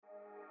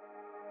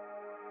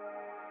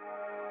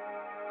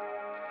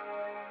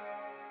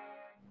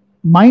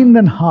mind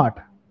and heart,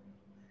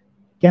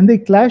 can they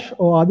clash,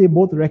 or are they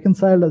both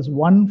reconciled as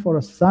one for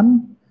a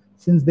son,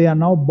 since they are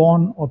now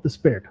born of the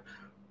Spirit?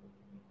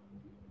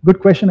 Good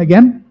question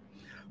again.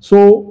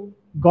 So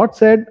God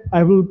said,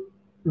 I will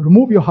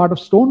remove your heart of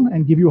stone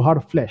and give you a heart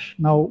of flesh.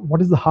 Now,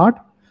 what is the heart?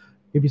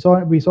 If we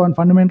saw in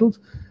fundamentals,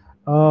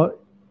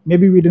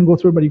 maybe we didn't go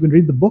through it, but you can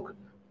read the book.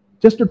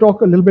 Just to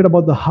talk a little bit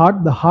about the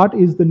heart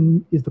is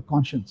the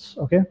conscience.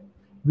 Okay,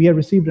 we have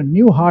received a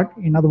new heart,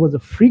 in other words, a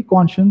free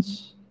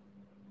conscience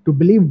to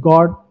believe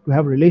God, to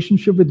have a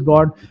relationship with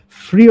God,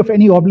 free of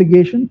any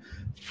obligation,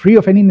 free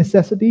of any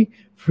necessity,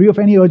 free of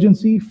any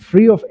urgency,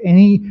 free of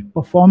any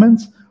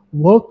performance,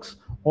 works,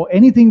 or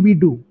anything we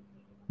do.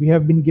 We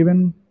have been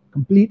given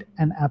complete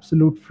and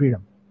absolute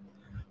freedom.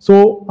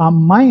 So our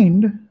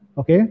mind,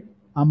 okay,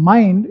 our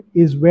mind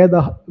is where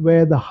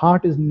the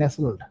heart is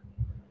nestled.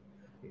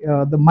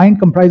 The mind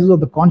comprises of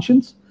the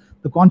conscience.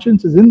 The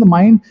conscience is in the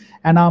mind,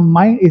 and our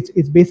mind,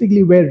 it's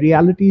basically where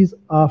realities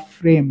are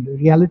framed,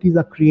 realities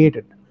are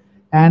created.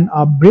 And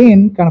our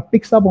brain kind of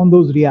picks up on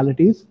those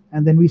realities,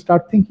 and then we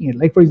start thinking it.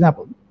 Like, for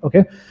example,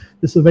 okay,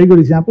 this is a very good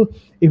example.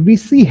 If we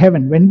see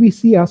heaven, when we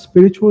see our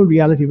spiritual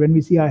reality, when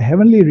we see our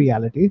heavenly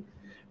reality,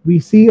 we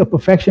see a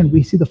perfection,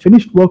 we see the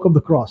finished work of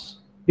the cross,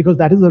 because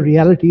that is a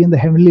reality in the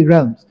heavenly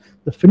realms.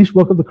 The finished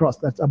work of the cross,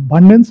 that's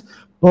abundance,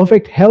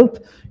 perfect health.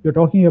 You're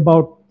talking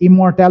about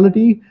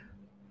immortality,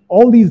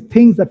 all these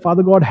things that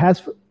Father God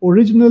has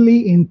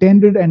originally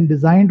intended and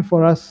designed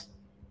for us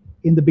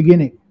in the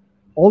beginning.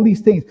 All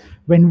these things,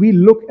 when we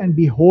look and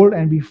behold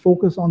and we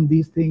focus on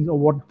these things, or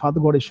what Father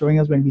God is showing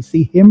us, when we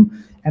see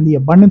Him and the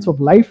abundance of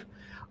life,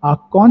 our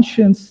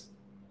conscience,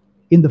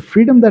 in the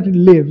freedom that it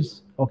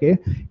lives, okay,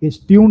 is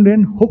tuned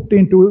in, hooked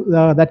into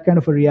that kind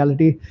of a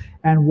reality,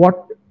 and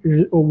what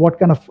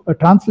kind of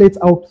translates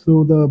out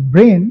through the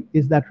brain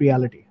is that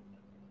reality.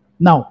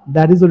 Now,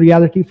 that is a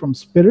reality from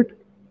spirit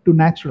to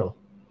natural.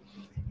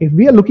 If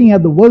we are looking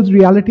at the world's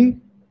reality,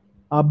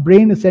 our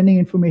brain is sending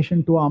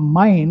information to our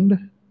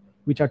mind,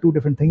 which are two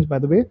different things, by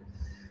the way,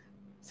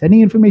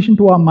 sending information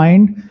to our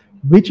mind,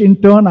 which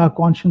in turn our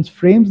conscience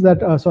frames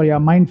that, our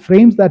mind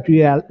frames that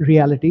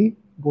reality,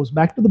 goes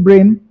back to the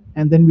brain,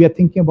 and then we are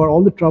thinking about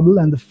all the trouble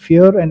and the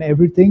fear and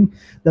everything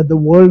that the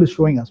world is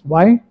showing us.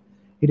 Why?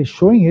 It is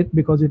showing it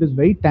because it is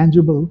very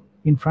tangible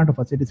in front of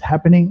us. It is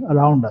happening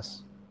around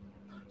us.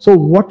 So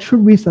what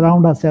should we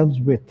surround ourselves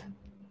with?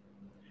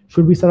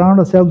 Should we surround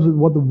ourselves with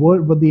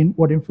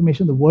what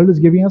information the world is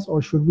giving us,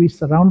 or should we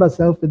surround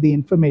ourselves with the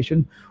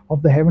information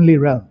of the heavenly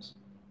realms?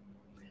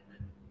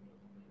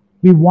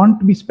 We want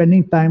to be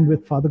spending time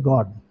with Father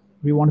God.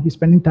 We want to be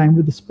spending time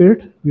with the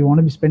Spirit. We want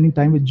to be spending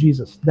time with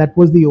Jesus. That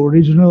was the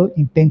original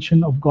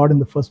intention of God in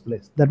the first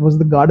place. That was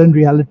the garden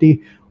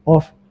reality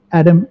of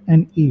Adam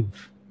and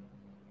Eve.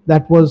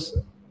 That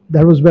was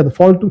where the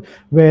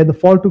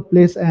fall took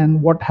place,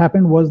 and what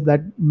happened was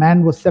that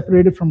man was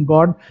separated from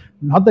God.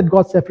 Not that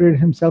God separated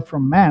himself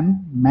from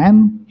man.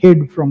 Man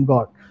hid from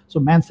God. So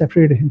man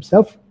separated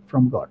himself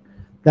from God.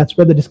 That's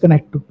where the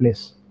disconnect took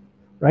place,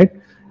 right?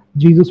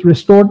 Jesus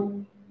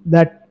restored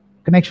that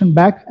connection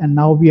back, and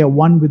now we are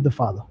one with the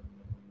Father.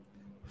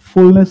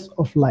 Fullness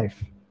of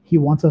life. He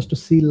wants us to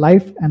see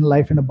life and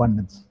life in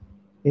abundance.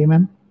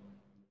 Amen.